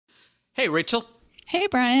Hey, Rachel. Hey,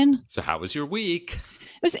 Brian. So how was your week?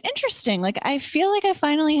 It was interesting. I feel like I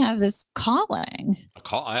finally have this calling. A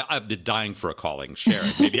call? I've been dying for a calling. Share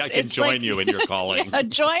it. Maybe I can join you in your calling. Yeah,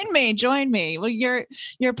 join me. Well,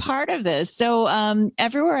 you're part of this. So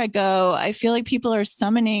everywhere I go, I feel like people are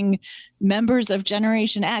summoning members of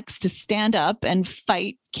Generation X to stand up and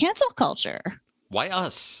fight cancel culture. Why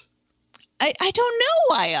us? I don't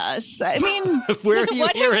know why us. I mean, where are you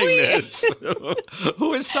hearing this?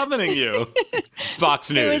 Who is summoning you? Fox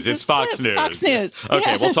News. It's Fox News. Fox News.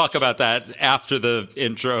 Okay, yes. We'll talk about that after the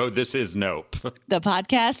intro. This is Nope, the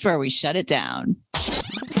podcast where we shut it down.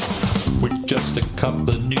 We're just a couple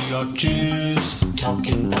of New York Jews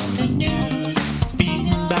talking about the news, beating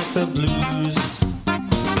back the blues.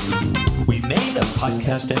 We made a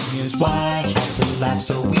podcast and here's why. Had to laugh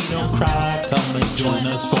so we don't cry. Come and join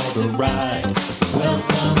us for the ride.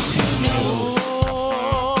 Welcome to Nope.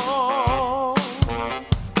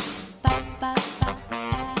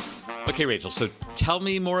 Okay, Rachel, so tell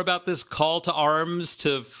me more about this call to arms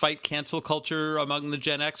to fight cancel culture among the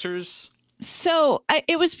Gen Xers. So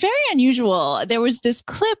it was very unusual. There was this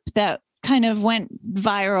clip that kind of went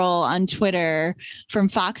viral on Twitter from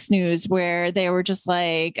Fox News where they were just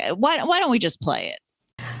like, why don't we just play it?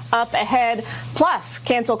 Up ahead. Plus,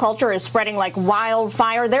 cancel culture is spreading like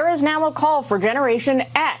wildfire. There is now a call for Generation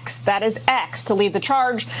X, that is X, to lead the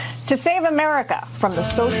charge to save America from the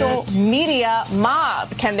social media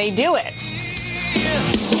mob. Can they do it?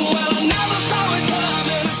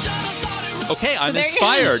 Okay, I'm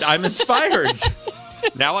inspired. I'm inspired.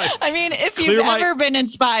 Now I mean, if you've ever been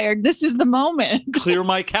inspired, this is the moment. Clear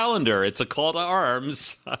my calendar. It's a call to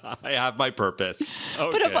arms. I have my purpose. Okay.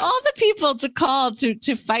 But of all the people to call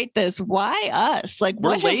to fight this, why us? Like,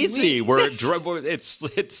 we're lazy. We're it's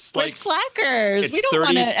like slackers. It's we don't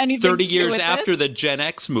want anything 30 years to do with after this. the Gen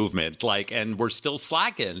X movement, and we're still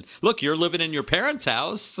slacking. Look, you're living in your parents'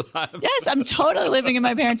 house. Yes, I'm totally living in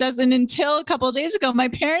my parents' house. And until a couple of days ago, my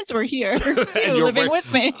parents were here too, living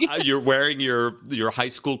with me. You're wearing your high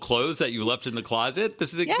school clothes that you left in the closet.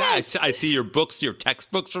 This is exactly. Yes. I see your books, your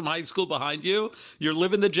textbooks from high school behind you. You're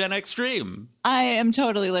living the Gen X dream. I am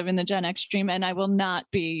totally living the Gen X dream, and I will not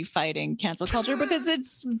be fighting cancel culture because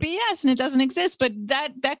it's BS and it doesn't exist. But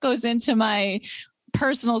that goes into my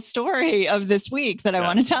personal story of this week that I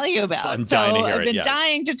want to tell you about. I've been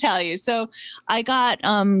dying to tell you. So I got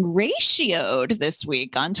ratioed this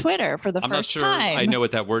week on Twitter for the first time. I'm not sure I know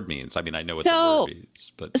what that word means. I mean, I know what the word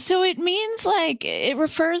means, but so it means it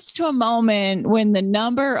refers to a moment when the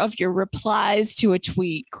number of your replies to a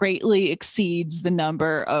tweet greatly exceeds the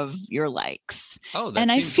number of your likes. Oh, that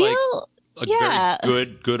and seems I feel like a very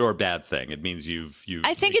good or bad thing. It means you've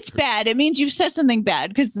I think it's bad. It means you've said something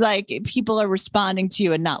bad because people are responding to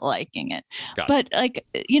you and not liking it. But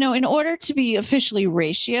in order to be officially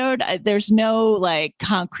ratioed, there's no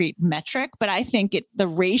concrete metric, but I think the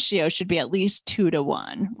ratio should be at least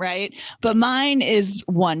 2-1, right? But mine is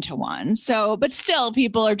 1-1. So, but still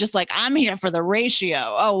people are just like, I'm here for the ratio.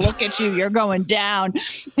 Oh, look at you. You're going down.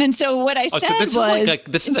 And so what I said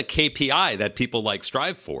this is a KPI that people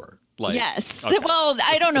strive for. Yes. Okay. Well,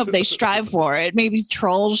 I don't know if they strive for it. Maybe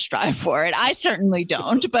trolls strive for it. I certainly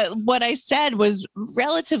don't. But what I said was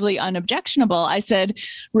relatively unobjectionable. I said,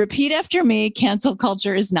 repeat after me, cancel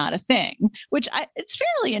culture is not a thing, which it's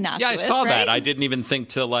fairly innocuous. Yeah, I saw right? that. I didn't even think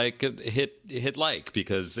to hit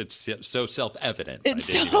because it's so self-evident.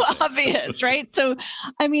 It's so obvious, right? So,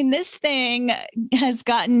 I mean, this thing has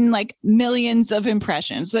gotten millions of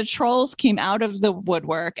impressions. The trolls came out of the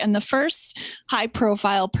woodwork, and the first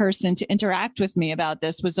high-profile person to interact with me about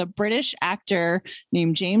this was a British actor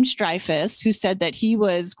named James Dreyfus, who said that he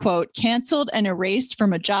was, quote, canceled and erased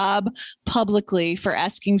from a job publicly for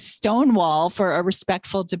asking Stonewall for a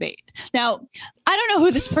respectful debate. Now, I don't know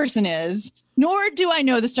who this person is, nor do I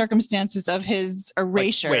know the circumstances of his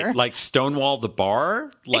erasure. Like Stonewall the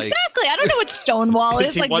bar? Exactly. I don't know what Stonewall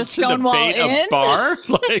is. He the Stonewall Inn? A bar?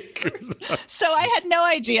 So I had no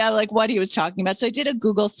idea what he was talking about. So I did a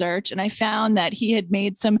Google search and I found that he had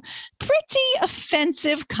made some pretty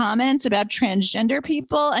offensive comments about transgender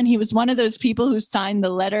people. And he was one of those people who signed the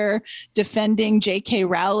letter defending J.K.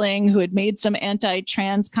 Rowling, who had made some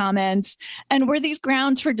anti-trans comments. And were these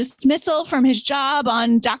grounds for dismissal from his job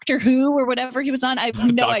on Doctor Who or whatever? whatever he was on. I have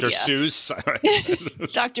no Dr. idea. Seuss.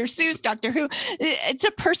 Dr. Seuss, Doctor Who. It's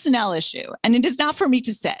a personnel issue, and it is not for me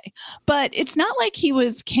to say. But it's not like he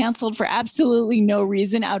was canceled for absolutely no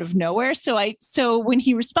reason out of nowhere. So when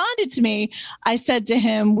he responded to me, I said to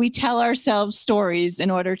him, "We tell ourselves stories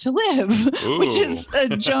in order to live," which is a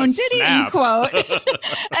Joan Didion quote.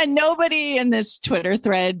 And nobody in this Twitter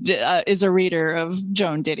thread is a reader of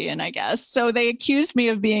Joan Didion, I guess. So they accused me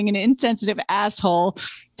of being an insensitive asshole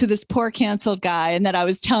to this poor canceled guy, and that I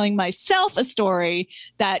was telling myself a story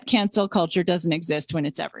that cancel culture doesn't exist when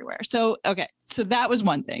it's everywhere. So, okay. So that was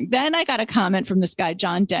one thing. Then I got a comment from this guy,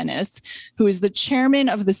 John Dennis, who is the chairman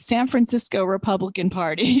of the San Francisco Republican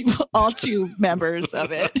Party, all two members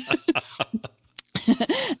of it.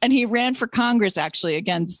 And he ran for Congress, actually,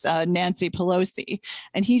 against Nancy Pelosi.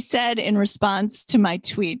 And he said in response to my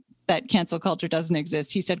tweet that cancel culture doesn't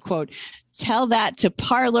exist, he said, quote, "Tell that to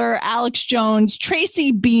Parler, Alex Jones,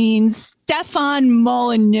 Tracy Beans, Stefan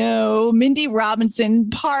Molyneux, Mindy Robinson,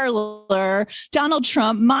 Parler, Donald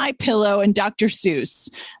Trump, My Pillow, and Dr. Seuss."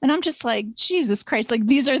 And I'm just like, Jesus Christ, like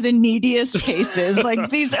these are the neediest cases. Like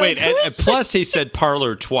these. Wait, and plus he said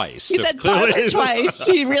Parler twice. He said Parler twice.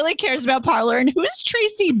 He really cares about Parler. And who is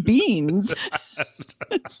Tracy Beans?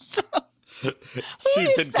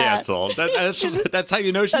 She's been canceled. That's how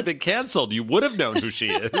you know she's been canceled. You would have known who she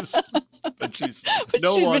is. But she's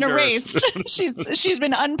been erased. she's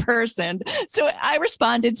been unpersoned. So I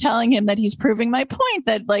responded telling him that he's proving my point,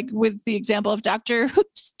 that like with the example of Dr.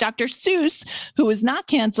 Seuss, who was not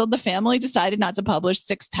canceled, the family decided not to publish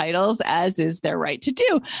 6 titles, as is their right to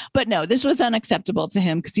do. But no, this was unacceptable to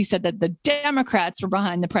him because he said that the Democrats were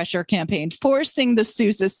behind the pressure campaign, forcing the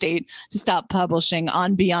Seuss estate to stop publishing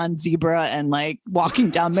On Beyond Zebra and like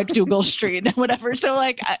Walking Down McDougal Street and whatever. So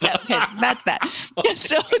like, okay, that's that.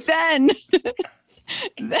 So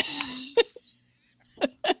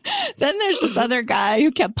then there's this other guy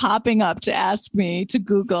who kept popping up to ask me to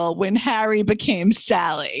Google "When Harry Became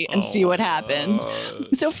Sally" and see what happens.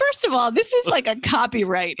 So first of all, this is like a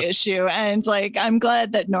copyright issue. And like, I'm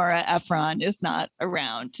glad that Nora Ephron is not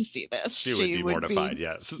around to see this. She would be mortified,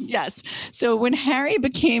 yes. Yes. So "When Harry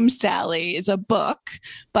Became Sally" is a book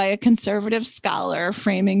by a conservative scholar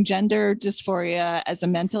framing gender dysphoria as a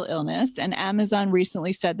mental illness. And Amazon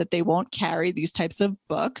recently said that they won't carry these types of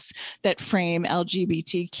books that frame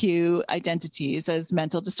LGBTQ identities as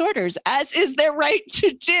mental disorders, as is their right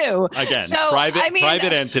to do. Again,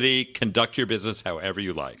 private entity, conduct your business however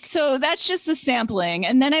you like. So that's just a sampling.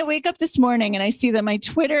 And then I wake up this morning and I see that my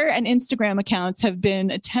Twitter and Instagram accounts have been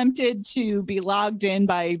attempted to be logged in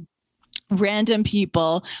by random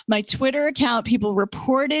people. My Twitter account, people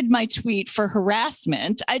reported my tweet for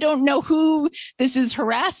harassment. I don't know who this is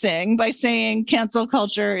harassing by saying cancel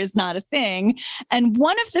culture is not a thing. And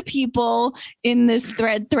one of the people in this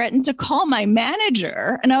thread threatened to call my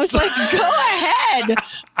manager. And I was like, go ahead.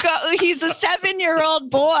 Go. He's a 7-year-old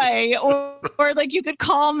boy. Or like you could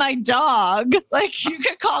call my dog. Like you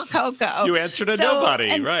could call Coco. You answer to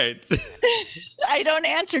nobody, right? I don't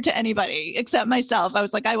answer to anybody except myself. I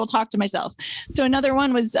was like, I will talk to myself. So another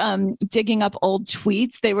one was digging up old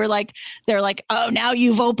tweets. They're like, oh, now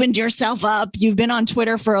you've opened yourself up. You've been on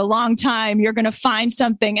Twitter for a long time. You're going to find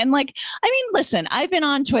something. And like, I mean, listen, I've been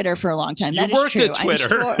on Twitter for a long time. You worked at Twitter.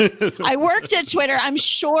 I worked at Twitter. I'm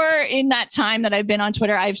sure in that time that I've been on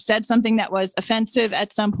Twitter, I've said something that was offensive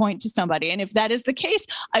at some point to somebody. And if that is the case,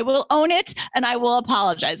 I will own it and I will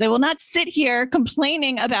apologize. I will not sit here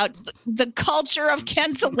complaining about the culture of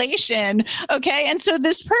cancellation. Okay. And so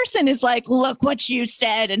this person is like, look what you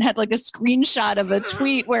said, and had like a screenshot of a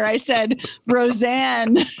tweet where I said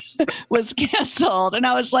Roseanne was canceled. And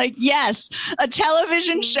I was like, yes, a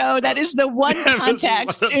television show that is the one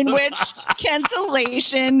context in which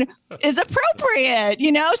cancellation is appropriate,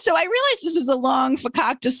 you know? So I realize this is a long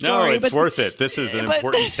fakakta story. No, it's worth it. This is an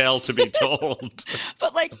important tale to be told.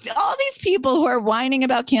 But like all these people who are whining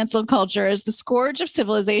about cancel culture as the scourge of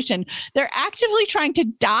civilization, they're actively trying to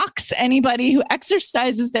dox anybody who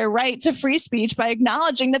exercises their right to free speech by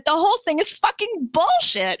acknowledging that the whole thing is fucking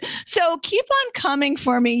bullshit. So keep on coming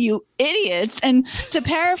for me, you idiots. And to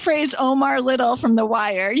paraphrase Omar Little from The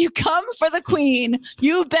Wire, you come for the queen,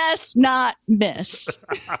 you best not miss.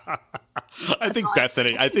 I think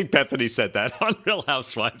Bethany said that on Real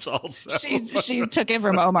Housewives also. She took it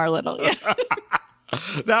from Omar Little. Yeah.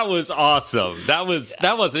 That was awesome. That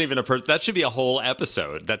wasn't even that should be a whole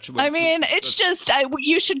episode. It's just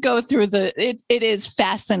you should go through it is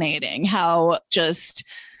fascinating how just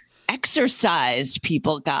exercised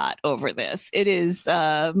people got over this. It is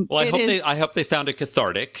I hope they found it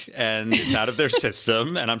cathartic and it's out of their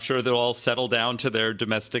system, and I'm sure they'll all settle down to their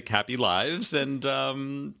domestic happy lives and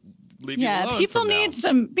leave you alone.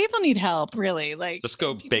 People need help, really. Like, just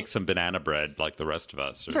go bake some banana bread like the rest of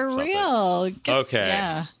us. For something. real. Okay.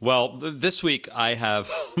 Yeah. Well, this week I have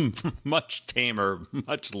much tamer,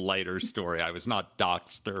 much lighter story. I was not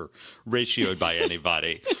doxxed or ratioed by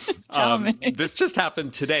anybody. Tell me. This just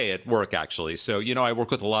happened today at work, actually. So, I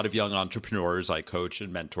work with a lot of young entrepreneurs. I coach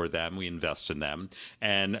and mentor them. We invest in them.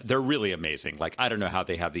 And they're really amazing. Like, I don't know how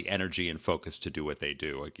they have the energy and focus to do what they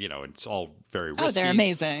do. Like, it's all very risky. Oh, they're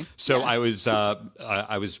amazing. So I was I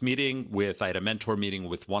had a mentor meeting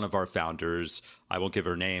with one of our founders. I won't give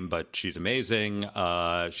her name, but she's amazing.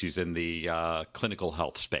 She's in the clinical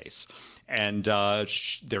health space. And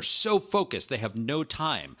they're so focused, they have no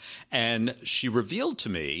time. And she revealed to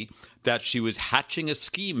me that she was hatching a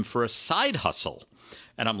scheme for a side hustle.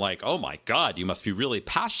 And I'm like, oh, my God, you must be really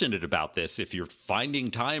passionate about this if you're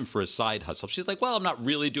finding time for a side hustle. She's like, well, I'm not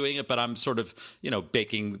really doing it, but I'm sort of,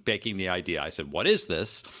 baking the idea. I said, what is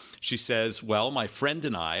this? She says, well, my friend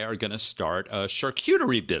and I are going to start a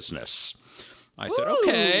charcuterie business. I said,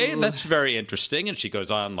 okay, that's very interesting. And she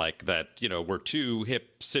goes on like that, we're two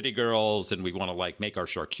hip city girls and we want to make our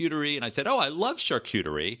charcuterie. And I said, oh, I love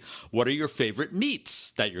charcuterie. What are your favorite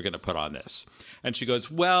meats that you're going to put on this? And she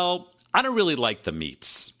goes, well, I don't really like the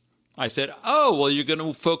meats. I said, oh, well, you're going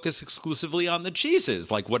to focus exclusively on the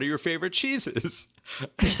cheeses. Like, what are your favorite cheeses?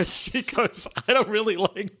 And she goes, I don't really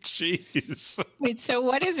like cheese. Wait, so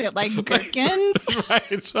what is it? Like gherkins?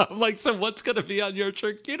 Right. So I'm like, so what's going to be on your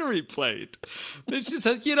charcuterie plate? Then she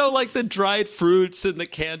said, like the dried fruits and the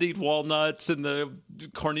candied walnuts and the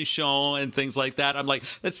cornichon and things like that. I'm like,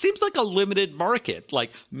 that seems like a limited market.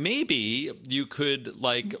 Like, maybe you could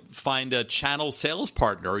find a channel sales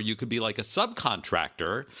partner. You could be like a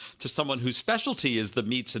subcontractor to someone whose specialty is the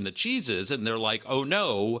meats and the cheeses. And they're like, oh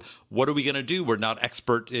no, what are we going to do? We're not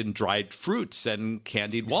expert in dried fruits and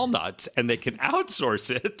candied walnuts. And they can outsource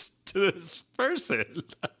it to this person.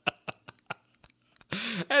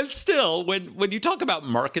 And still, when you talk about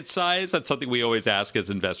market size, that's something we always ask as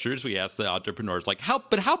investors. We ask the entrepreneurs,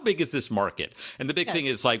 how big is this market? And the big thing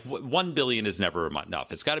is 1 billion is never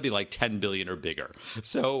enough. It's got to be 10 billion or bigger.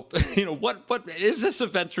 So, what is this a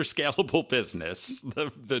venture scalable business?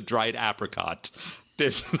 The dried apricot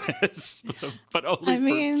business, but only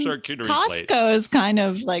for charcuterie Costco plate. has kind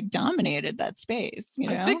of dominated that space.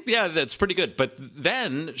 I think, that's pretty good. But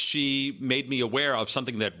then she made me aware of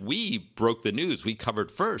something that we broke the news. We covered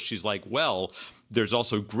first. She's like, well, there's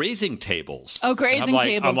also grazing tables. Oh, grazing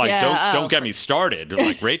tables. I'm like, don't get me started.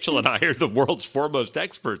 Like, Rachel and I are the world's foremost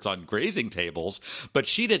experts on grazing tables. But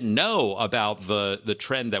she didn't know about the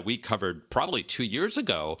trend that we covered probably 2 years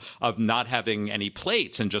ago of not having any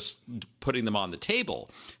plates and just putting them on the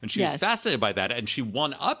table. And she was fascinated by that. And she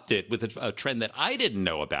one-upped it with a trend that I didn't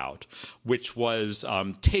know about, which was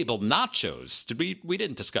table nachos. We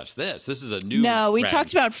didn't discuss this. This is a new No, we trend.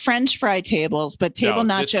 talked about French fry tables, but table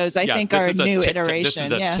nachos, I think, are a new iteration. This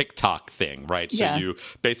is a TikTok thing, right? So you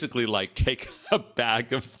basically take a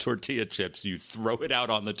bag of tortilla chips, you throw it out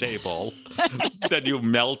on the table, then you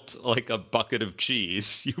melt a bucket of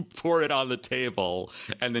cheese, you pour it on the table,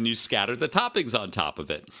 and then you scatter the toppings on top of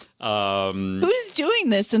it. Who's doing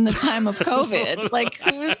this in the time of COVID?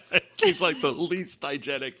 Who's? It seems like the least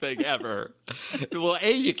hygienic thing ever. Well,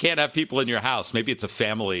 you can't have people in your house. Maybe it's a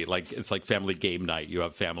family, it's like family game night. You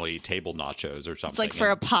have family table nachos or something. It's for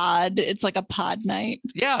a pod. It's like a pod night.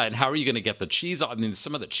 Yeah, and how are you going to get the cheese on? I mean,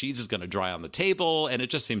 some of the cheese is going to dry on the table, and it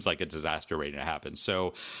just seems like a disaster waiting to happen.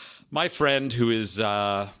 So my friend who is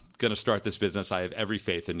going to start this business, I have every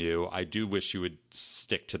faith in you. I do wish you would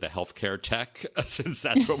stick to the healthcare tech since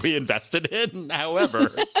that's what we invested in.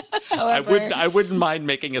 However, I wouldn't mind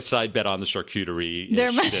making a side bet on the charcuterie.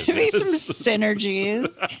 There might be some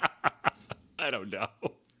synergies. I don't know.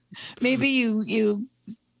 Maybe you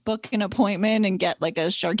book an appointment and get a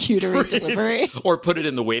charcuterie delivery, or put it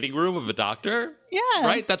in the waiting room of a doctor. Yeah,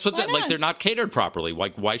 right. That's what they're not catered properly.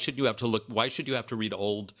 Why should you have to look? Why should you have to read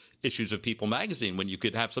old issues of People magazine when you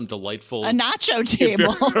could have some delightful nacho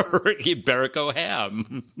table, Iberico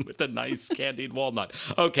ham with a nice candied walnut?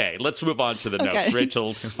 Okay, let's move on to the notes.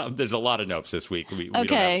 Rachel, there's a lot of notes this week. We don't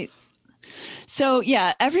have... So,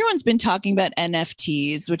 everyone's been talking about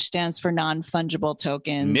NFTs, which stands for non-fungible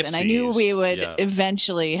tokens. Nifties. And I knew we would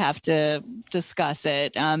eventually have to discuss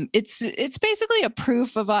it. It's basically a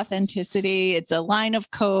proof of authenticity. It's a line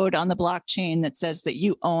of code on the blockchain that says that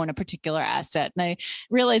you own a particular asset. And I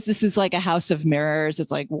realize this is like a house of mirrors.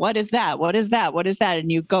 It's like, what is that? What is that? What is that?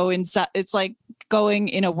 And you go inside. It's like going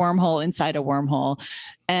in a wormhole inside a wormhole.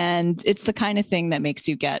 And it's the kind of thing that makes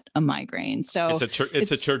you get a migraine. So it's a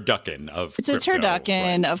turducken of it's crypto, a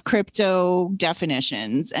turducken of crypto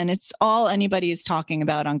definitions. And it's all anybody is talking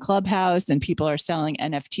about on Clubhouse, and people are selling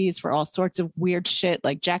NFTs for all sorts of weird shit.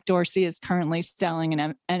 Like Jack Dorsey is currently selling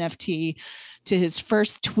an NFT to his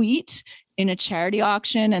first tweet in a charity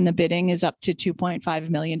auction, and the bidding is up to $2.5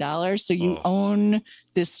 million. So you own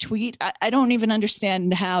this tweet. I don't even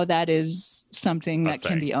understand how that is something that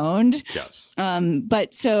can be owned. Yes.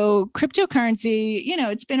 But so cryptocurrency,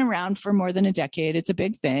 it's been around for more than a decade. It's a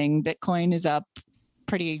big thing. Bitcoin is up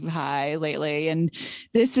pretty high lately. And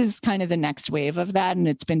this is kind of the next wave of that. And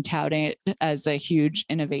it's been touted as a huge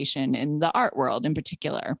innovation in the art world in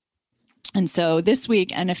particular. And so this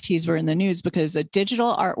week, NFTs were in the news because a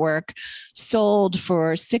digital artwork sold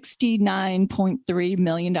for $69.3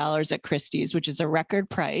 million at Christie's, which is a record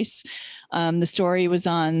price. The story was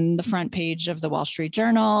on the front page of the Wall Street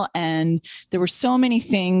Journal, and there were so many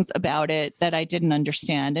things about it that I didn't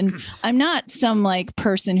understand. And I'm not some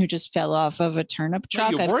person who just fell off of a turnip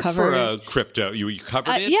truck. You worked for crypto. You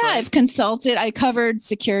covered it? Yeah, right? I've consulted. I covered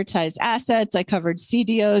securitized assets. I covered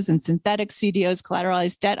CDOs and synthetic CDOs,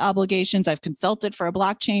 collateralized debt obligations. I've consulted for a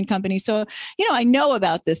blockchain company. So, I know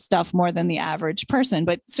about this stuff more than the average person.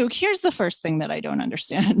 But so here's the first thing that I don't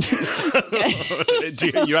understand.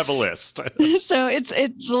 You have a list. So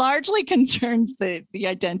it largely concerns the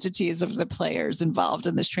identities of the players involved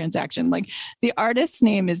in this transaction. Like the artist's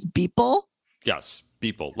name is Beeple. Yes.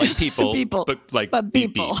 Beeple, like people, Beeple, but Beeple.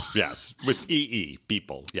 Beep. Yes, with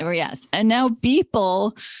Beeple. Yes. Oh, yes. And now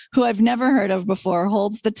Beeple, who I've never heard of before,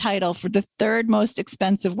 holds the title for the third most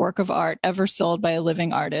expensive work of art ever sold by a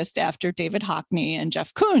living artist after David Hockney and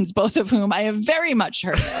Jeff Koons, both of whom I have very much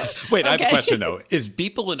heard of. Wait, I have a question though. Is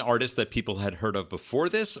Beeple an artist that people had heard of before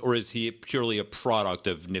this, or is he purely a product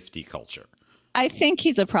of nifty culture? I think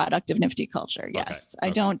he's a product of nifty culture. Yes. Okay.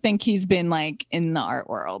 I don't think he's been in the art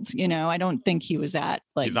world. I don't think he was at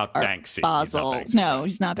he's not Banksy. Basel. He's not Banksy. No,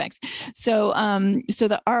 he's not Banksy. So, so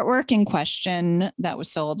the artwork in question that was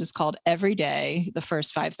sold is called Every Day, the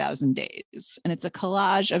First 5,000 Days. And it's a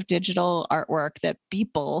collage of digital artwork that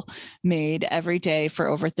Beeple made every day for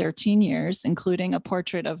over 13 years, including a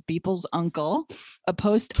portrait of Beeple's uncle, a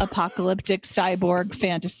post-apocalyptic cyborg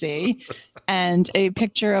fantasy, and a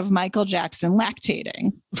picture of Michael Jackson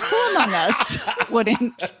lactating. Who among us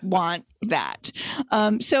wouldn't want that?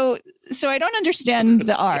 So I don't understand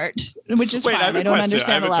the art, which is fine. I don't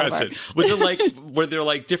understand a lot of art. Were there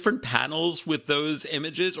different panels with those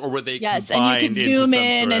images, or were they yes, and you could zoom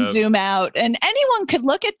in and zoom out, and anyone could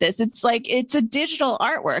look at this. It's it's a digital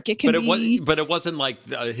artwork. It can but it wasn't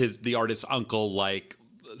the artist's uncle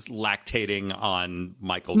lactating on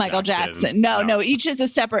Michael Jackson. No, each is a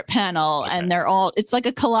separate panel, okay. And they're all, it's like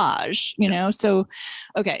a collage, know? So,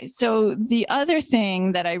 okay. So the other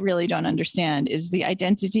thing that I really don't understand is the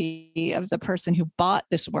identity of the person who bought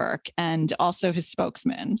this work and also his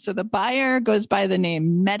spokesman. So the buyer goes by the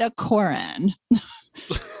name Metacoran.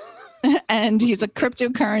 And he's a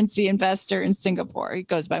cryptocurrency investor in Singapore. He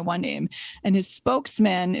goes by one name. And his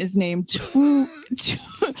spokesman is named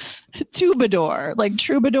Troubadour, like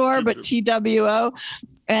Troubadour, but TWO.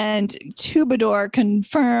 And Troubadour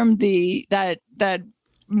confirmed that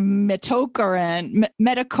Metacoran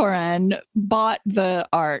bought the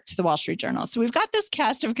art to the Wall Street Journal. So we've got this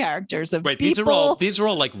cast of characters of these are all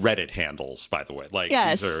like Reddit handles, by the way.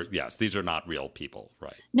 Yes. These are not real people,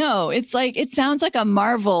 right? No, it's it sounds like a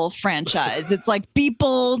Marvel franchise. It's like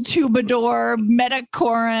Beeple, Troubadour,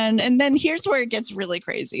 Metacoran, and then here's where it gets really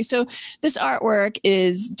crazy. So this artwork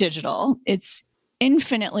is digital. It's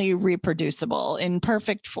infinitely reproducible in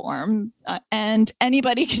perfect form, and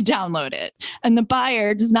anybody can download it. And the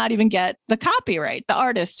buyer does not even get the copyright. The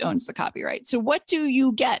artist owns the copyright. So what do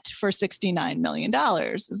you get for $69 million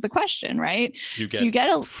is the question, right? You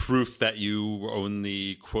get a proof that you own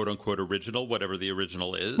the quote unquote original, whatever the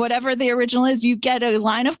original is. Whatever the original is, you get a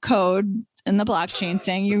line of code in the blockchain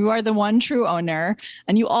saying you are the one true owner,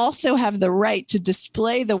 and you also have the right to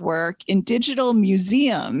display the work in digital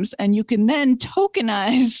museums, and you can then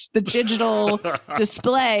tokenize the digital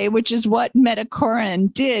display, which is what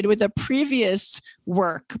Metacoran did with a previous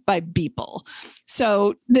work by Beeple.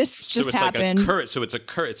 So this just happened. So it's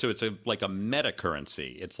a meta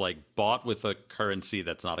currency. It's like bought with a currency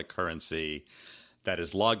that's not a currency, that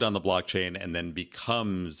is logged on the blockchain and then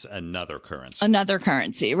becomes another currency. Another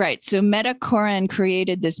currency, right. So Metacoran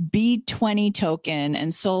created this B20 token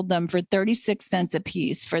and sold them for 36 cents a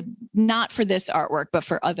piece, for not for this artwork, but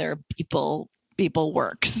for other Beeple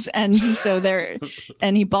works. And so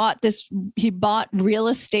he bought real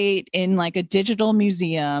estate in like a digital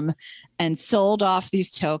museum, and sold off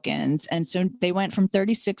these tokens. And so they went from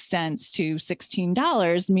 36 cents to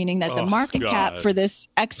 $16, meaning that the market cap for this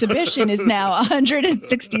exhibition is now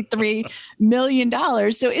 $163 million.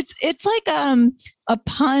 So it's like a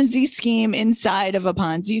Ponzi scheme inside of a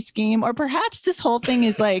Ponzi scheme, or perhaps this whole thing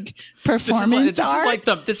is like performance art.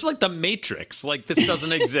 This is like the Matrix. Like, this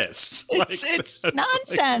doesn't exist. It's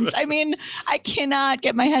nonsense. I mean, I cannot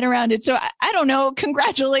get my head around it. So I don't know.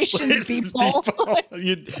 Congratulations, people.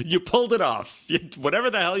 You pulled it off. Whatever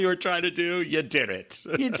the hell you were trying to do, you did it.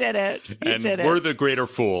 You did it. We're the greater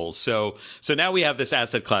fools. So now we have this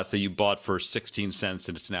asset class that you bought for 16 cents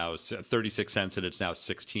and it's now 36 cents and it's now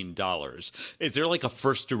 $16. Is there like a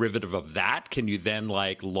first derivative of that? Can you then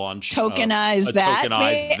like launch tokenize that?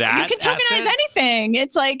 Tokenize that? You can tokenize anything.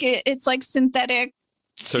 It's like synthetic.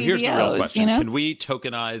 So CDOs, here's the real question: Can we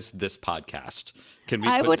tokenize this podcast? Can we?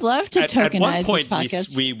 I would love to tokenize at one point, this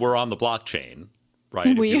podcast. we were on the blockchain, right?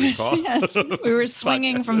 If you recall. Yes, we were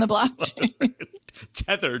swinging from the blockchain.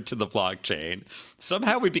 Tethered to the blockchain.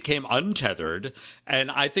 Somehow we became untethered,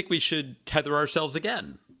 and I think we should tether ourselves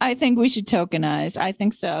again. I think we should tokenize. I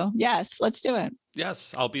think so. Yes, let's do it.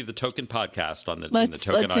 Yes, I'll be the token podcast on the tokenized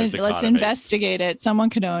economy. Let's investigate it. Someone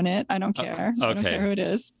can own it. I don't care. Okay. I don't care who it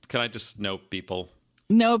is. Can I just note people?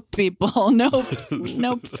 No people. No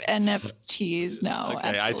NFTs. No.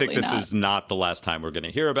 Okay, I think this is not the last time we're going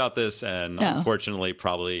to hear about this, and unfortunately,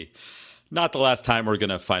 probably not the last time we're going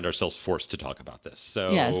to find ourselves forced to talk about this.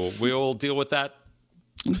 So we'll deal with that.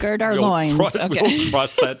 Gird our loins. We'll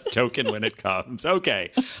cross that token when it comes.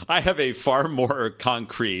 Okay. I have a far more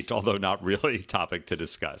concrete, although not really, topic to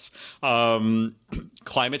discuss.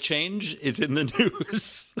 Climate change is in the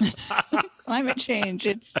news. Climate change,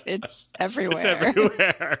 it's everywhere. It's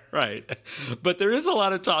everywhere, right. But there is a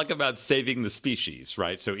lot of talk about saving the species,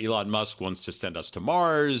 right? So Elon Musk wants to send us to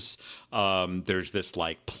Mars. There's this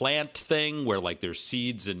like plant thing where like there's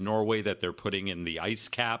seeds in Norway that they're putting in the ice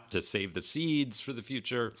cap to save the seeds for the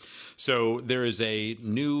future. So there is a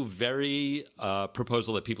new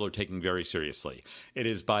proposal that people are taking very seriously. It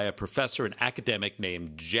is by a professor, an academic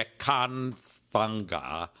named Jekan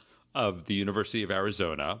Thanga of the University of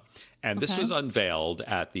Arizona. And this was unveiled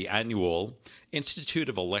at the annual Institute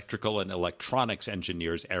of Electrical and Electronics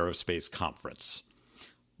Engineers Aerospace Conference,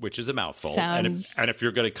 which is a mouthful. And if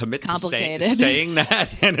you're going to commit to saying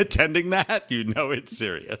that and attending that, you know it's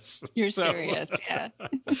serious. You're serious, yeah.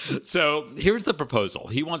 So here's the proposal.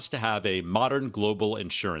 He wants to have a modern global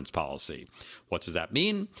insurance policy. What does that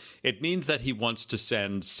mean? It means that he wants to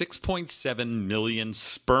send 6.7 million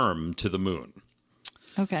sperm to the moon.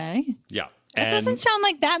 Okay. Yeah. That doesn't sound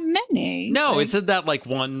like that many. No, isn't that like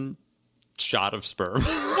one shot of sperm?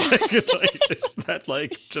 Isn't that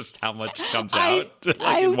like just how much comes out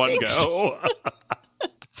in one go? I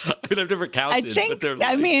mean, I've never counted.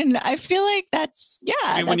 I feel like that's,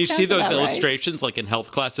 I mean, when you see those illustrations, like in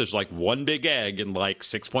health class, there's like one big egg and like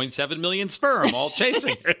 6.7 million sperm all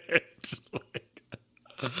chasing it.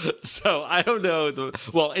 So I don't know.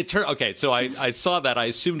 So I saw that. I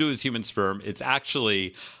assumed it was human sperm. It's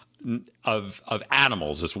actually of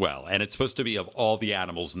animals as well, and it's supposed to be of all the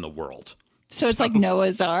animals in the world. So it's like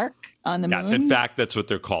Noah's Ark on the moon? Yes, in fact, that's what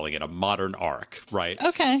they're calling it, a modern ark, right?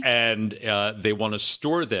 Okay. And they want to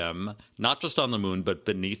store them not just on the moon, but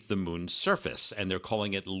beneath the moon's surface. And they're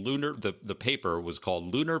calling it lunar, the paper was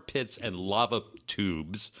called Lunar Pits and Lava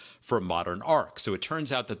Tubes for a Modern Ark. So it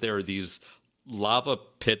turns out that there are these lava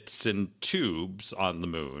pits and tubes on the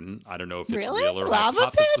moon. I don't know if it's real or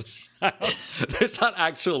lava pits. There's not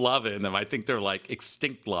actual lava in them. I think they're like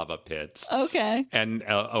extinct lava pits. Okay. And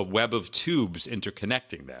a web of tubes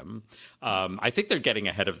interconnecting them. I think they're getting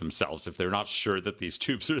ahead of themselves if they're not sure that these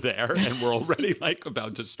tubes are there, and we're already like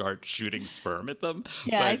about to start shooting sperm at them.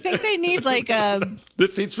 Yeah, but I think they need like a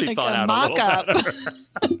this needs to be thought out mock-up. a little better.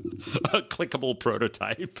 A clickable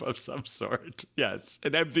prototype of some sort. Yes,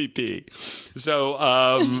 an MVP. So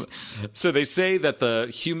they say that they're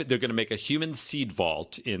going to make a human seed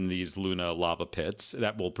vault in these Luna lava pits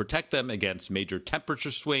that will protect them against major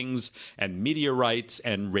temperature swings and meteorites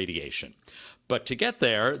and radiation. But to get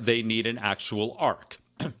there, they need an actual ark.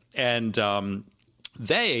 And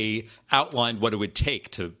they outlined what it would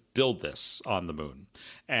take to build this on the moon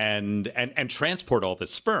and transport all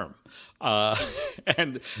this sperm.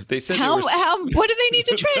 And they said what do they need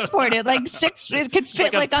to transport it? Like it could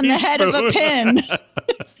fit like on the head of a pin.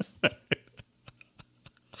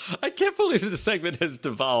 I can't believe this segment has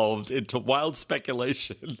devolved into wild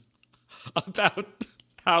speculation about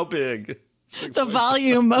how big The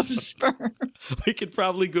volume of sperm. We could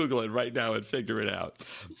probably Google it right now and figure it out.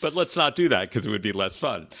 But let's not do that because it would be less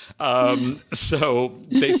fun. So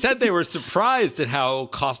they said they were surprised at how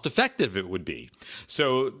cost effective it would be.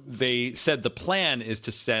 So they said the plan is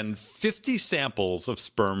to send 50 samples of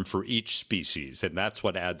sperm for each species. And that's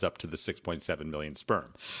what adds up to the 6.7 million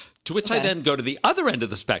sperm. To which I then go to the other end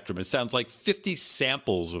of the spectrum. It sounds like 50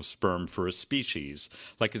 samples of sperm for a species.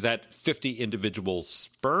 Like, is that 50 individual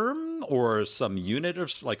sperm or some unit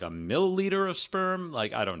of, like, a milliliter of sperm?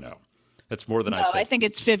 Like, I don't know. That's more than I've said. I think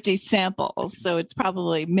it's 50 samples. So it's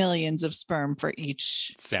probably millions of sperm for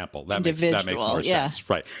each sample. That makes more sense.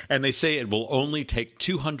 Right. And they say it will only take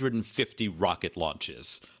 250 rocket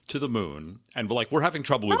launches to the moon. And we're having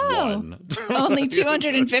trouble with one. Only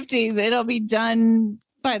 250. It'll be done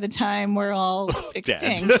by the time we're all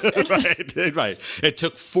extinct. Right. It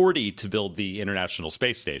took 40 to build the International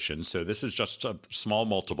Space Station. So this is just a small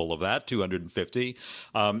multiple of that, 250.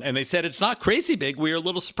 And they said it's not crazy big. We are a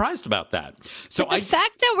little surprised about that. So the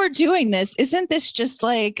fact that we're doing this, isn't this just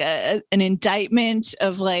like an indictment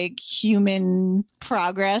of like human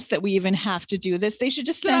progress that we even have to do this? They should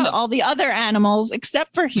just send all the other animals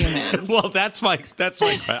except for humans. Well, that's my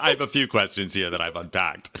I have a few questions here that I've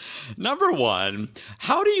unpacked. Number one,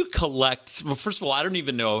 how do you collect? Well, first of all, I don't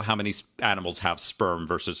even know how many animals have sperm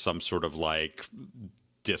versus some sort of like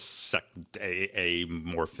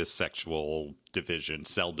amorphous sexual division,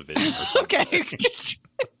 cell division or something. Okay.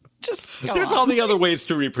 There's all the other ways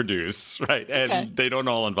to reproduce, right? And they don't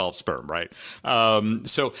all involve sperm, right?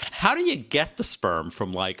 So how do you get the sperm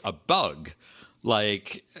from like a bug?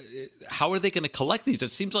 Like, how are they going to collect these? It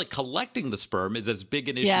seems like collecting the sperm is as big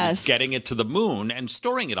an issue as getting it to the moon and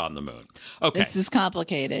storing it on the moon. Okay. This is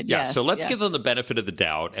complicated. Yeah, so let's give them the benefit of the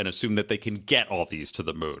doubt and assume that they can get all these to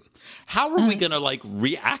the moon. How are we going to, like,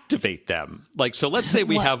 reactivate them? Like, so let's say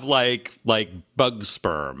we have, like bug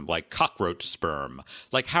sperm, like cockroach sperm.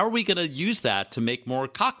 Like, how are we going to use that to make more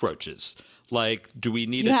cockroaches? Like, do we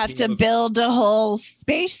need you have to build a whole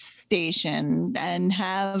space station and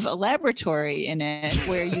have a laboratory in it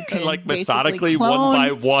where you can like methodically one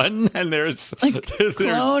by one, and there's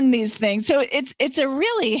clone these things. So it's a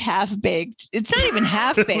really half-baked. It's not even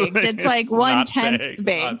half-baked. It's like 1/10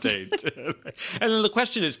 baked. And then the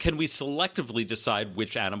question is, can we selectively decide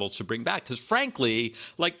which animals to bring back? Because frankly,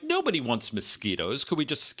 like nobody wants mosquitoes. Could we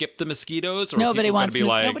just skip the mosquitoes? Or nobody wants.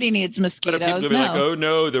 Nobody needs mosquitoes. But people be like, oh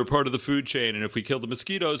no, they're part of the food chain. And if we kill the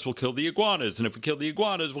mosquitoes, we'll kill the iguanas. And if we kill the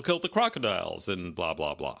iguanas, we'll kill the crocodiles and blah,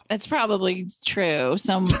 blah, blah. That's probably true.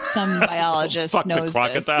 Some biologist Fuck knows the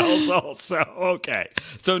crocodiles also. Okay.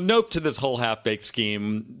 So nope to this whole half-baked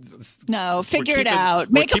scheme. No, figure it out.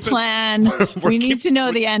 Make a plan. We need to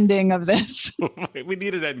know the ending of this. We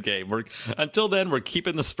need an end game. Until then, we're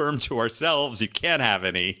keeping the sperm to ourselves. You can't have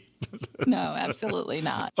any. No, absolutely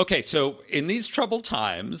not. Okay, so in these troubled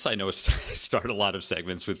times, I know I start a lot of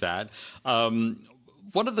segments with that.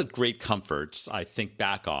 One of the great comforts I think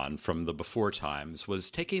back on from the before times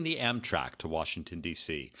was taking the Amtrak to Washington,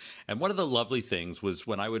 D.C. And one of the lovely things was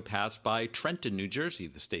when I would pass by Trenton, New Jersey,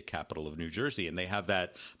 the state capital of New Jersey, and they have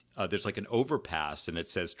that there's like an overpass, and it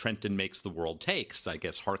says Trenton makes the world takes, I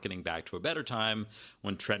guess hearkening back to a better time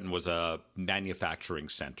when Trenton was a manufacturing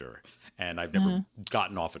center. And I've never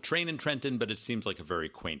gotten off a train in Trenton, but it seems like a very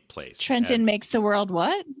quaint place. Trenton makes the world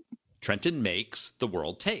what? Trenton makes the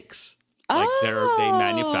world takes. Like they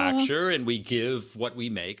manufacture and we give what we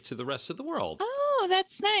make to the rest of the world. Oh,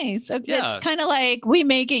 that's nice. Okay, yeah. It's kind of like we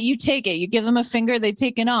make it, you take it. You give them a finger, they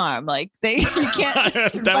take an arm. Like you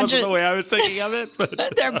can't. That wasn't the way I was thinking of it.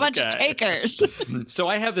 But, they're a bunch of takers. So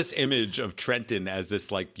I have this image of Trenton as this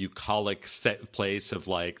like bucolic set place of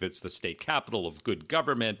like that's the state capital of good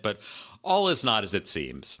government, but all is not as it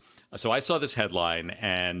seems. So I saw this headline,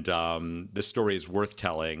 and this story is worth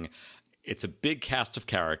telling. It's a big cast of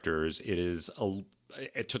characters.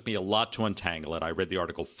 It took me a lot to untangle it. I read the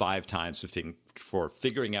article 5 times for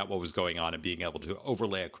figuring out what was going on and being able to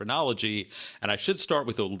overlay a chronology. And I should start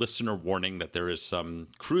with a listener warning that there is some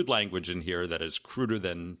crude language in here that is cruder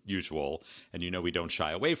than usual. And we don't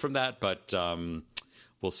shy away from that, but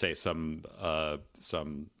we'll say some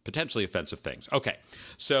potentially offensive things. Okay,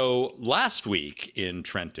 so last week in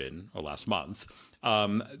Trenton, or last month,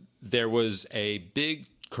 there was a big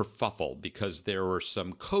kerfuffle because there were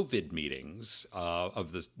some COVID meetings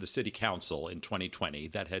of the city council in 2020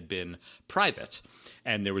 that had been private,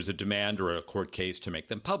 and there was a demand or a court case to make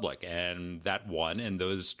them public, and that won, and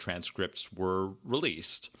those transcripts were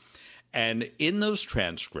released. And in those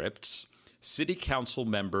transcripts, city council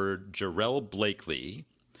member Jarrell Blakely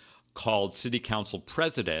called city council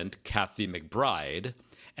president Kathy McBride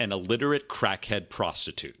an illiterate crackhead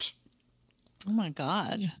prostitute. Oh my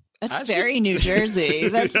God. That's very New Jersey.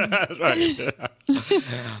 That's right.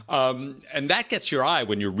 And that gets your eye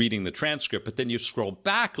when you're reading the transcript, but then you scroll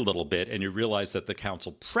back a little bit and you realize that the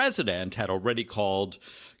council president had already called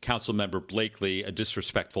Councilmember Blakely a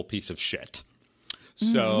disrespectful piece of shit.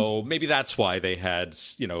 So maybe that's why they had,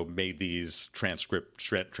 made these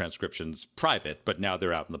transcriptions private, but now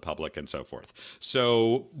they're out in the public and so forth.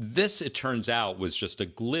 So this, it turns out, was just a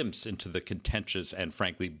glimpse into the contentious and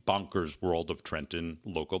frankly bonkers world of Trenton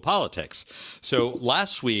local politics. So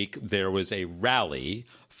last week there was a rally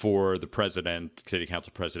for the city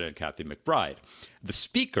council president, Kathy McBride. The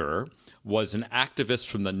speaker was an activist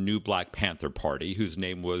from the New Black Panther Party whose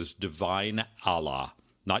name was Divine Allah.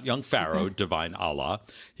 Not young Pharaoh, Divine Allah.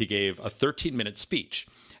 He gave a 13-minute speech.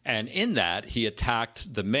 And in that, he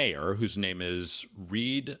attacked the mayor, whose name is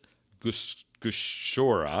Reed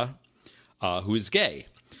Gushora, who is gay.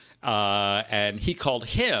 And he called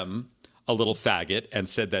him a little faggot and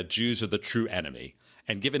said that Jews are the true enemy.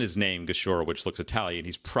 And given his name, Gushora, which looks Italian,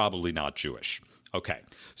 he's probably not Jewish. Okay,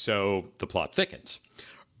 so the plot thickens.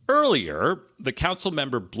 Earlier, the council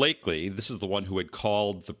member Blakely, this is the one who had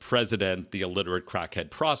called the president the illiterate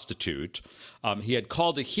crackhead prostitute, he had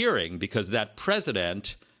called a hearing because that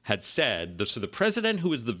president had said, so the president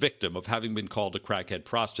who is the victim of having been called a crackhead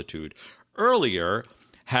prostitute, earlier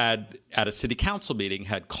had, at a city council meeting,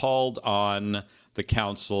 had called on the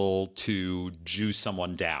council to Jew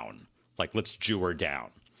someone down. Like, let's Jew her down.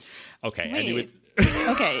 Okay. Wait. And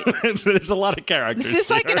Okay. There's a lot of characters. This is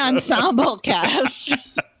like an ensemble cast.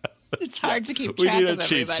 It's hard to keep track of everybody.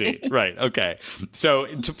 Cheat sheet. Right. Okay. So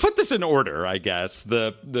to put this in order, I guess,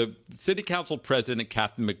 the city council president,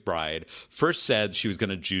 Kathy McBride, first said she was going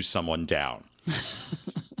to Jew someone down.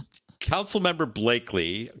 Councilmember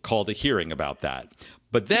Blakely called a hearing about that.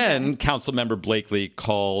 But then Councilmember Blakely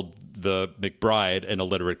called the McBride an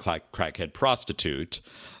illiterate crackhead prostitute.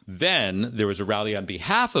 Then there was a rally on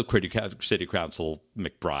behalf of City Council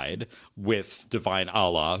McBride with Divine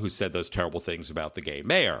Allah, who said those terrible things about the gay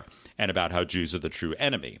mayor and about how Jews are the true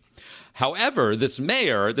enemy. However, this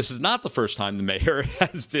is not the first time the mayor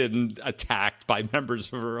has been attacked by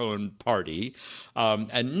members of her own party.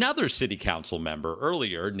 Another city council member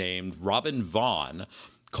earlier named Robin Vaughn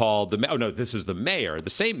called the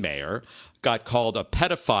same mayor, got called a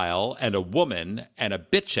pedophile and a woman and a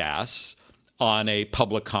bitch ass on a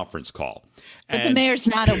public conference call. But the mayor's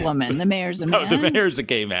not a woman. The mayor's a man. No, the mayor's a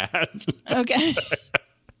gay man. Okay.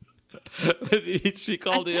 She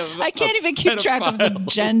called him. I can't even keep track of the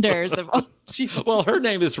genders of all people. Well, her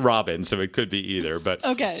name is Robin, so it could be either. But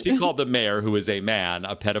okay. She called the mayor, who is a man,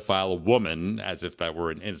 a pedophile, a woman, as if that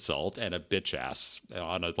were an insult, and a bitch ass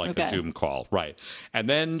on a Zoom call. Right. And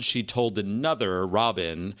then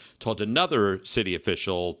Robin told another city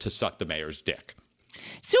official to suck the mayor's dick.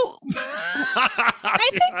 So I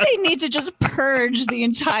think they need to just purge the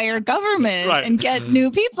entire government and get new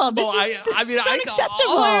people. All I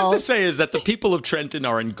have to say is that the people of Trenton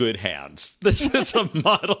are in good hands. This is a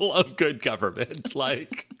model of good government.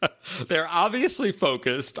 Like, they're obviously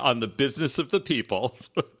focused on the business of the people.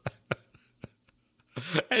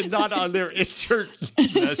 And not on their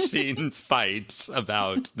internecine fights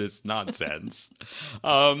about this nonsense.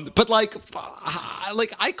 But I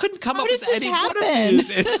couldn't come up with any one of these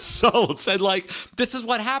insults. And this is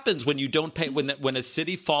what happens when you don't pay, when a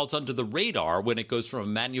city falls under the radar, when it goes from a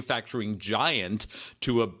manufacturing giant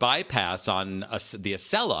to a bypass on the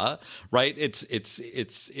Acela, right? It's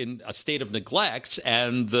in a state of neglect,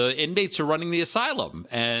 and the inmates are running the asylum.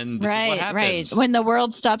 And this is what happens. Right. When the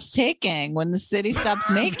world stops taking, when the city stops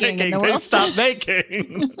making and the world stops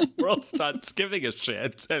making. The world starts giving a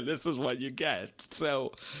shit, and this is what you get.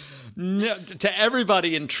 So, no, to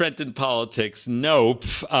everybody in Trenton politics, nope.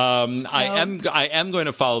 I am going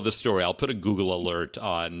to follow the story. I'll put a Google alert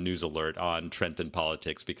on news alert on Trenton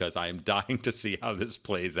politics because I am dying to see how this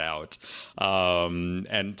plays out,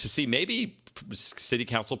 and to see maybe City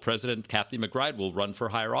Council President Kathy McBride will run for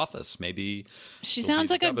higher office. Maybe she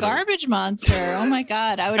sounds like a garbage monster. Oh my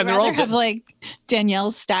God. I would rather have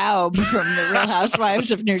Danielle Staub from the Real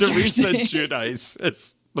Housewives of New Jersey. Teresa Giudice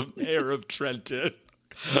as the mayor of Trenton.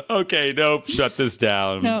 Okay, nope, shut this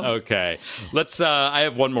down. Nope. Okay, let's. I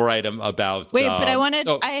have one more item about. Wait, but I wanted.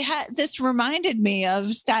 This reminded me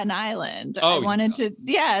of Staten Island. I wanted to.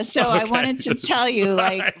 Yeah, so okay. I wanted to tell you,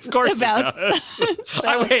 of course about.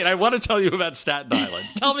 I want to tell you about Staten Island.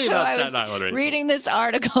 Tell me about Staten Island. Reading this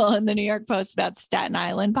article in the New York Post about Staten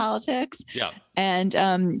Island politics. Yeah. And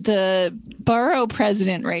the borough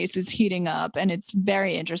president race is heating up, and it's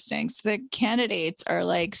very interesting. So the candidates are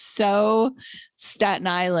like so Staten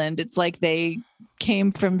Island. It's like they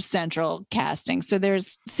came from central casting. So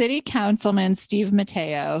there's city councilman Steve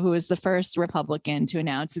Mateo, who is the first Republican to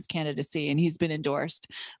announce his candidacy, and he's been endorsed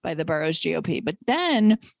by the borough's GOP. But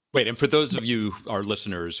then... Wait, and for those of you, our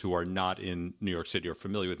listeners who are not in New York City or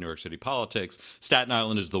familiar with New York City politics, Staten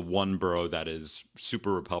Island is the one borough that is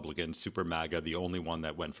super Republican, super MAGA, the only one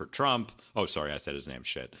that went for Trump. Oh, sorry, I said his name.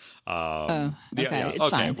 Shit. Okay, okay.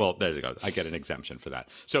 Fine. Well, there you go. I get an exemption for that.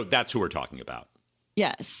 So that's who we're talking about.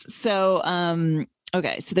 Yes. So,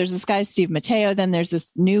 okay. So there's this guy, Steve Mateo. Then there's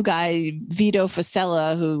this new guy, Vito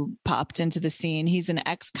Fossella, who popped into the scene. He's an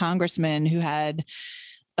ex-congressman who had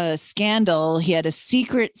a scandal. He had a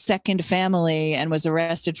secret second family and was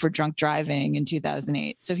arrested for drunk driving in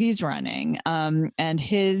 2008. So he's running. And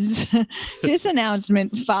his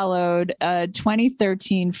announcement followed a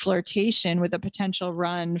 2013 flirtation with a potential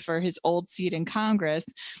run for his old seat in Congress,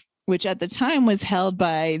 which at the time was held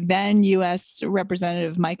by then U.S.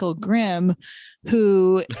 Representative Michael Grimm,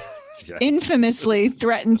 who yes. infamously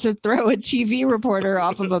threatened to throw a TV reporter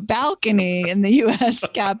off of a balcony in the U.S.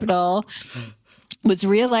 Capitol. Was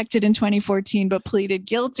reelected in 2014, but pleaded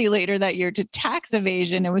guilty later that year to tax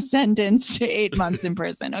evasion and was sentenced to 8 months in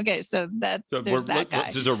prison. Okay, so there's that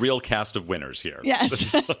guy. There's a real cast of winners here.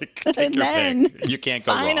 Yes. Take and your then pick. You can't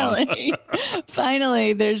go wrong.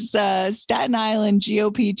 Finally, there's Staten Island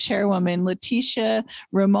GOP chairwoman Leticia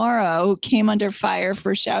Romero, who came under fire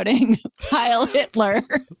for shouting "Heil Hitler"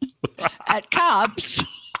 at cops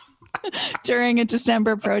during a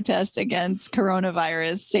December protest against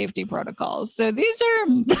coronavirus safety protocols. So these are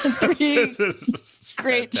three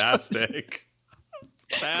great fantastic.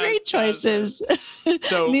 Great choices.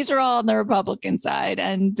 So these are all on the Republican side.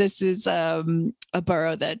 And this is a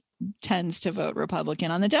borough that tends to vote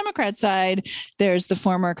Republican. On the Democrat side, there's the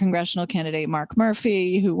former congressional candidate Mark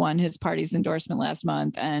Murphy, who won his party's endorsement last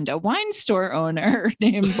month, and a wine store owner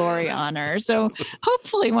named Bori Honor. So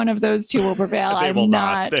hopefully one of those two will prevail. They will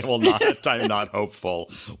not. I'm not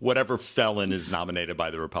hopeful. Whatever felon is nominated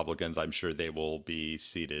by the Republicans, I'm sure they will be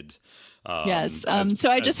seated. Yes.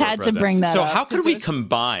 So I just had to bring that up. So how could we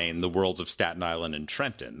combine the worlds of Staten Island and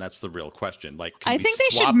Trenton? That's the real question. Like, I think they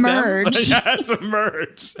should merge. Yes,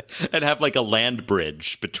 merge. And have like a land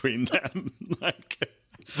bridge between them. Like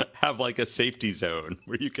have like a safety zone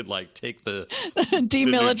where you could like take the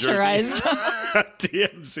demilitarized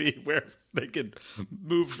DMZ where they could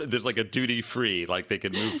move. There's like a duty free, like they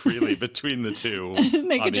could move freely between the two.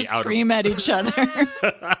 They could just scream at each other.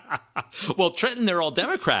 Well, Trenton, they're all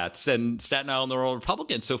Democrats, and Staten Island, they're all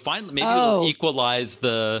Republicans. So finally, maybe it'll equalize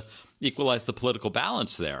the political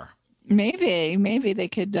balance there. Maybe they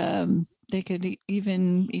could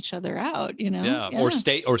even each other out. You know, yeah.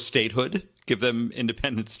 Or statehood. Give them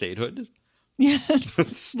independent statehood. Yeah,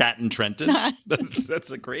 Staten Trenton.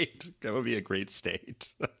 That would be a great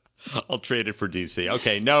state. I'll trade it for DC.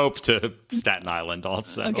 Okay, nope to Staten Island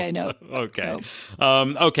also. Okay, nope. Okay.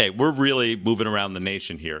 Nope. Okay, we're really moving around the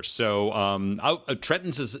nation here. So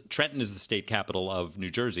Trenton is the state capital of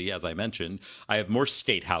New Jersey, as I mentioned. I have more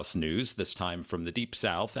state house news, this time from the deep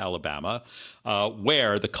south, Alabama,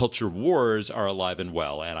 where the culture wars are alive and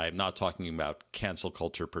well. And I'm not talking about cancel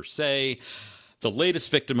culture per se. The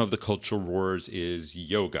latest victim of the culture wars is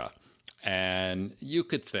yoga. And you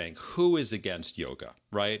could think, who is against yoga,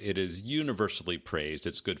 right? It is universally praised.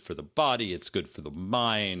 It's good for the body. It's good for the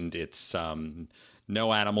mind. It's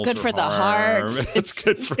no animals good for harm. The heart. It's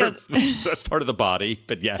good for that's part of the body.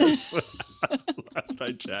 But yes, last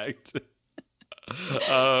I checked.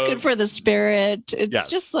 It's good for the spirit. It's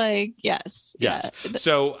just like, yes. Yes. Yeah.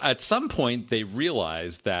 So at some point, they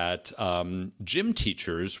realized that gym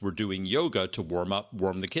teachers were doing yoga to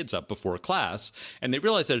warm the kids up before class. And they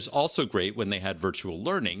realized that it's also great when they had virtual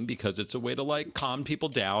learning because it's a way to like calm people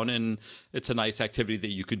down. And it's a nice activity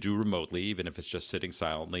that you could do remotely, even if it's just sitting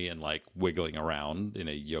silently and like wiggling around in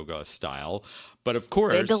a yoga style. But of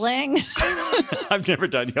course, wiggling. I've never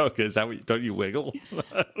done yoga. Is that what, don't you wiggle?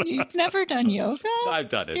 You've never done yoga? I've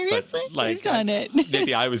done it. Seriously? But like, you've done it.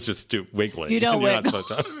 Maybe I was just wiggling. You don't wiggle.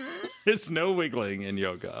 There's no wiggling in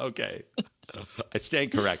yoga. Okay. I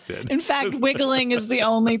stand corrected. In fact, wiggling is the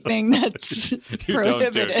only thing that's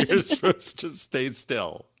prohibited. Don't do it. You're supposed to stay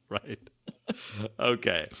still, right?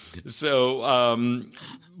 Okay. So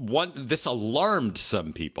this alarmed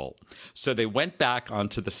some people. So they went back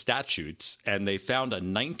onto the statutes and they found a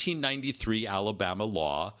 1993 Alabama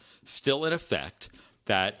law still in effect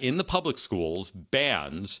that in the public schools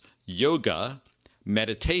bans yoga,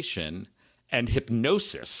 meditation, and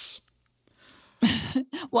hypnosis.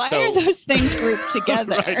 Why are those things grouped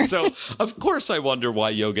together? Right. So, of course, I wonder why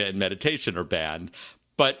yoga and meditation are banned.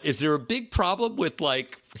 But is there a big problem with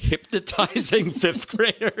like hypnotizing fifth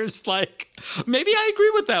graders? Like, maybe I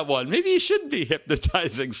agree with that one. Maybe you shouldn't be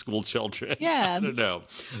hypnotizing school children. Yeah. I don't know.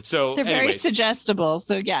 So they're very suggestible.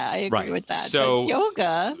 So yeah, I agree with that. So but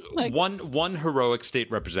yoga, like one heroic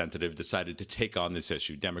state representative decided to take on this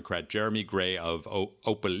issue, Democrat Jeremy Gray of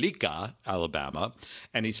Opelika, Alabama,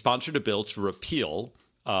 and he sponsored a bill to repeal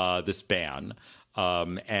this ban.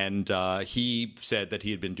 He said that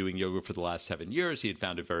he had been doing yoga for the last 7 years. He had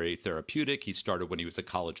found it very therapeutic. He started when he was a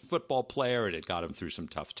college football player, and it got him through some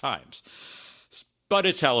tough times. But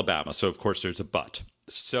it's Alabama, so of course there's a but.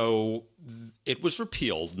 So it was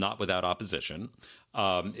repealed, not without opposition.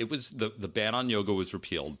 It was the ban on yoga was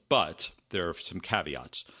repealed, but there are some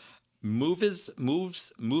caveats. Movements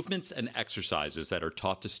and exercises that are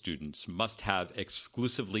taught to students must have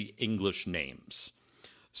exclusively English names.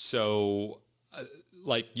 So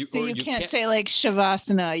you can't say like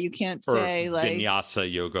Shavasana. You can't say like Vinyasa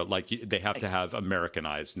yoga. Like they have to have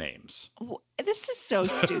Americanized names. This is so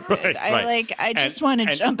stupid. Right. I just want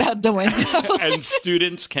to jump out the window. And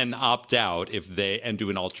students can opt out and do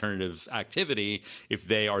an alternative activity if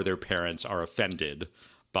they or their parents are offended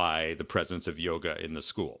by the presence of yoga in the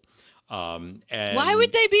school. And why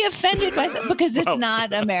would they be offended by that? Because it's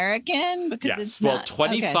not American? Because it's not.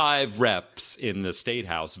 25 reps in the State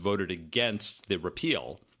House voted against the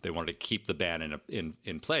repeal. They wanted to keep the ban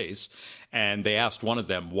in place. And they asked one of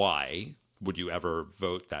them, why would you ever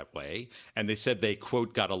vote that way? And they said they,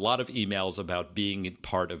 quote, got a lot of emails about being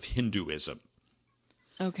part of Hinduism.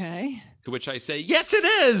 Okay. To which I say, yes, it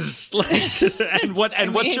is.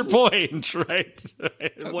 What's your point, right?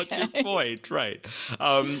 What's your point, right?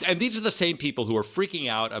 And these are the same people who are freaking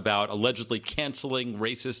out about allegedly canceling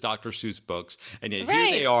racist Dr. Seuss books, and yet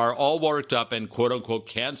here they are, all worked up and quote unquote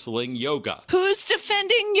canceling yoga. Who's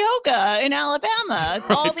defending yoga in Alabama?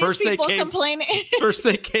 Right. All these people complaining. First,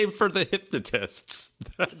 they came for the hypnotists.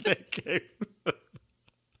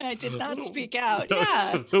 I did not speak out.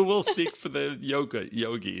 Yeah. Who will speak for the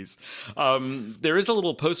yogis? There is a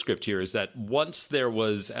little postscript here, is that once there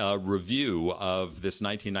was a review of this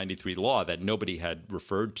 1993 law that nobody had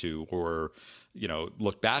referred to or,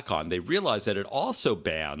 looked back on, they realized that it also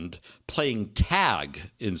banned playing tag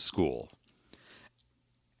in school.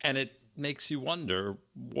 And it makes you wonder,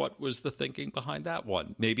 what was the thinking behind that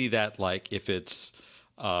one? Maybe that, if it's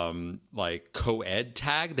co-ed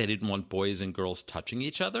tag, they didn't want boys and girls touching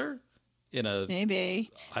each other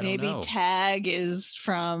maybe tag is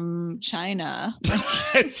from China.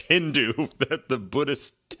 It's Hindu, that the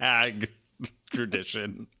Buddhist tag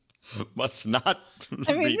tradition must not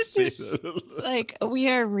this is we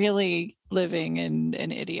are really living in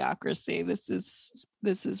an idiocracy. This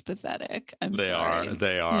is pathetic. They are.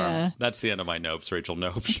 Yeah. That's the end of my notes, Rachel.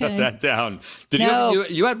 Nope. Okay. Shut that down.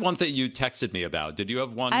 You had one that you texted me about. Did you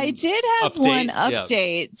have one? I did have one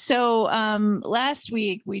update. Yeah. So last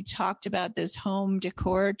week we talked about this home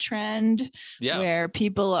decor trend where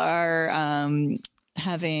people are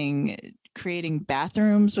creating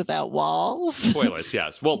bathrooms without walls. Toilets,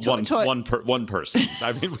 yes. Well, one person.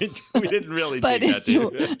 I mean, we didn't really do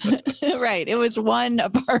that. Right. It was one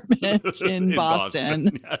apartment in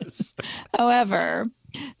Boston. Yes. However,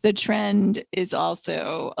 the trend is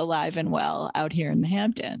also alive and well out here in the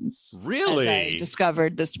Hamptons. Really? As I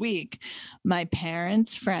discovered this week. My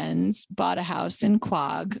parents' friends bought a house in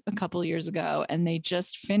Quogue a couple years ago, and they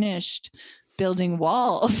just finished building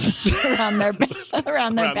walls around their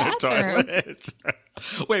bathroom.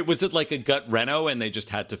 Wait, was it like a gut reno and they just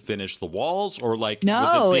had to finish the walls, or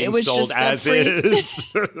no, was it being sold just as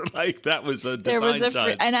is? That was a design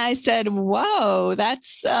touch. And I said, "Whoa,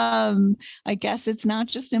 that's I guess it's not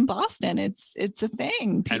just in Boston. It's a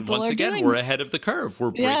thing." And once again, we're ahead of the curve.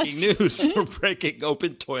 We're breaking news. We're breaking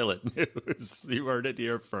open toilet news. You heard it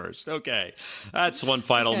here first. Okay, that's one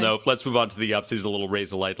final note. Let's move on to the ups. There's a little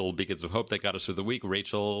raise of light, little beacons of hope that got us through the week.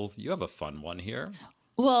 Rachel, you have a fun one here.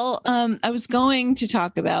 Well, I was going to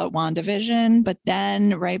talk about WandaVision, but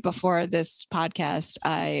then right before this podcast,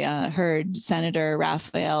 I heard Senator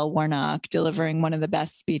Raphael Warnock delivering one of the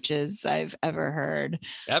best speeches I've ever heard.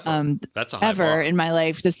 That's a high bar. In my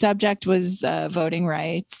life. The subject was voting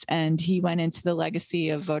rights, and he went into the legacy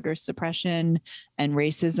of voter suppression and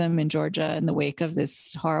racism in Georgia in the wake of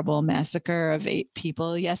this horrible massacre of 8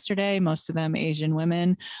 people yesterday, most of them Asian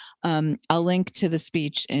women. I'll link to the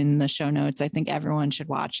speech in the show notes. I think everyone should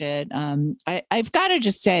watch it. I've got to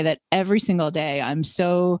just say that every single day I'm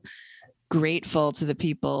so grateful to the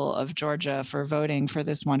people of Georgia for voting for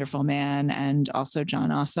this wonderful man, and also Jon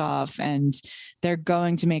Ossoff, and they're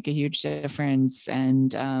going to make a huge difference.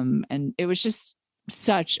 And it was just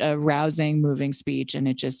such a rousing, moving speech, and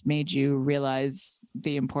it just made you realize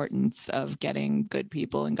the importance of getting good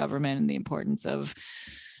people in government and the importance of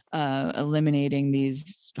eliminating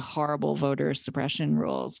these horrible voter suppression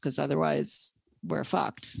rules, because otherwise we're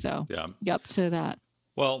fucked. So yep to that.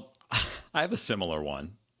 Well, I have a similar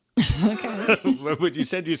one. Okay. When you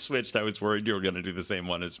said you switched, I was worried you were going to do the same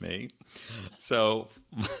one as me. So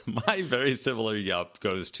my very similar yup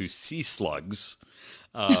goes to sea slugs.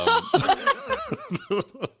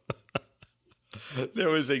 There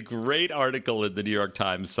was a great article in the New York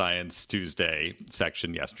Times Science Tuesday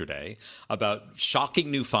section yesterday about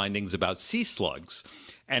shocking new findings about sea slugs.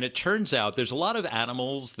 And it turns out there's a lot of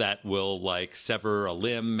animals that will like sever a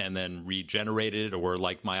limb and then regenerate it, or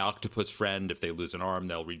like my octopus friend, if they lose an arm,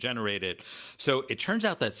 they'll regenerate it. So it turns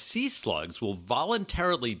out that sea slugs will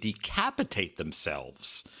voluntarily decapitate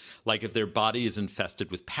themselves. Like if their body is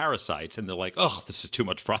infested with parasites and they're like, oh, this is too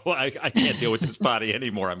much problem. I can't deal with this body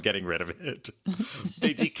anymore. I'm getting rid of it.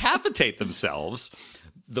 They decapitate themselves.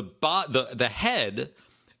 The head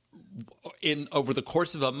over the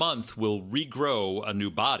course of a month will regrow a new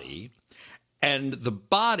body, and the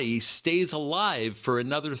body stays alive for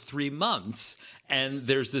another 3 months. And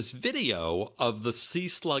there's this video of the sea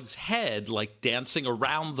slug's head like dancing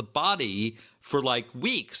around the body for like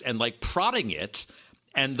weeks and like prodding it,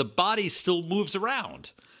 and the body still moves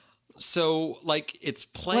around. So, like, it's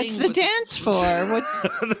playing. What's the dance for?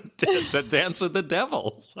 The dance with the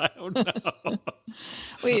devil. I don't know.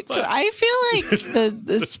 Wait, so I feel like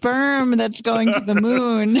the sperm that's going to the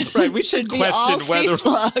moon. Right, we should question whether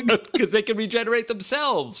slugs. because they can regenerate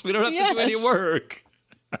themselves. We don't have to do any work.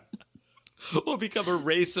 We'll become a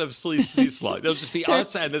race of sea slugs. It'll just be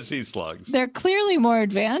us and the sea slugs. They're clearly more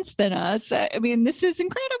advanced than us. I mean, this is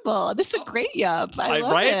incredible. This is a great yup. I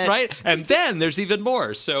love it. Right. And then there's even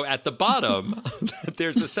more. So at the bottom,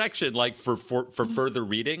 there's a section like for further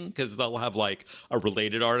reading, because they'll have like a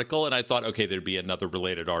related article. And I thought, okay, there'd be another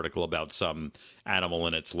related article about some animal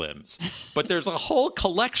and its limbs. But there's a whole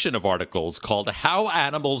collection of articles called How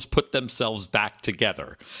Animals Put Themselves Back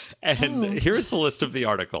Together. And here's the list of the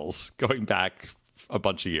articles going back a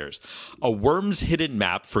bunch of years. A worm's hidden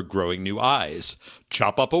map for growing new eyes.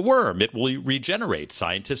 Chop up a worm, it will regenerate.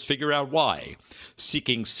 Scientists figure out why.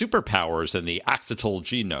 Seeking superpowers in the accital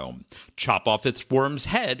genome. Chop off its worm's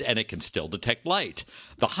head and it can still detect light.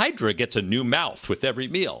 The hydra gets a new mouth with every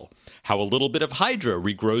meal. How a little bit of hydra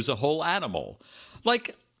regrows a whole animal.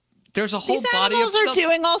 Like, there's a whole These body of animals are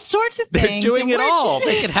doing all sorts of they're things. doing it all.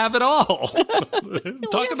 They can have it all.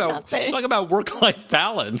 Talk nothing. about work-life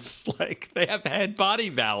balance. Like, they have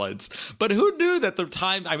head-body balance. But who knew that the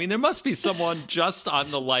time? I mean, there must be someone just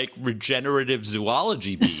on the like regenerative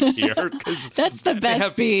zoology beat here. That's the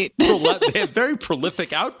best beat. They have very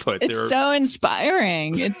prolific output. It's so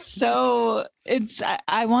inspiring.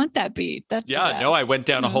 I want that beat. That's no, I went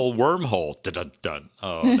down a whole wormhole. Dun-dun-dun.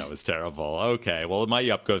 Oh, that was terrible. Okay, well, my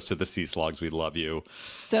yup goes to the sea slugs. We love you.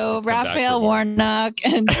 So Raphael Warnock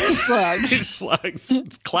and sea slugs. Sea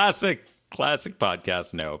slugs. Classic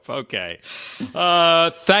podcast. Nope. Okay.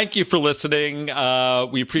 Thank you for listening.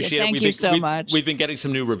 We appreciate it. Thank you so much. We've been getting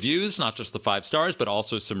some new reviews, not just the 5 stars, but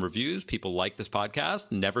also some reviews. People like this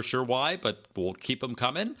podcast. Never sure why, but we'll keep them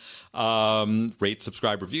coming. Rate,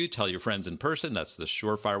 subscribe, review. Tell your friends in person. That's the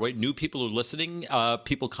surefire way. New people are listening.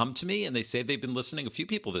 People come to me and they say they've been listening. A few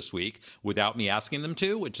people this week without me asking them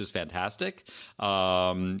to, which is fantastic.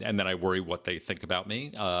 And then I worry what they think about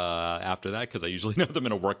me after that, because I usually know them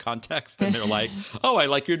in a work context. And they're like, oh, I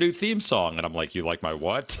like your new theme song. And I'm like, you like my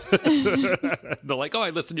what? They're like, oh,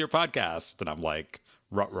 I listen to your podcast. And I'm like,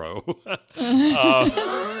 ruh-roh.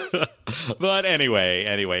 But anyway,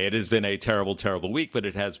 it has been a terrible, terrible week, but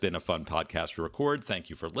it has been a fun podcast to record.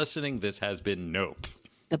 Thank you for listening. This has been Nope,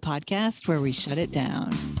 the podcast where we shut it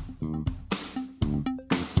down.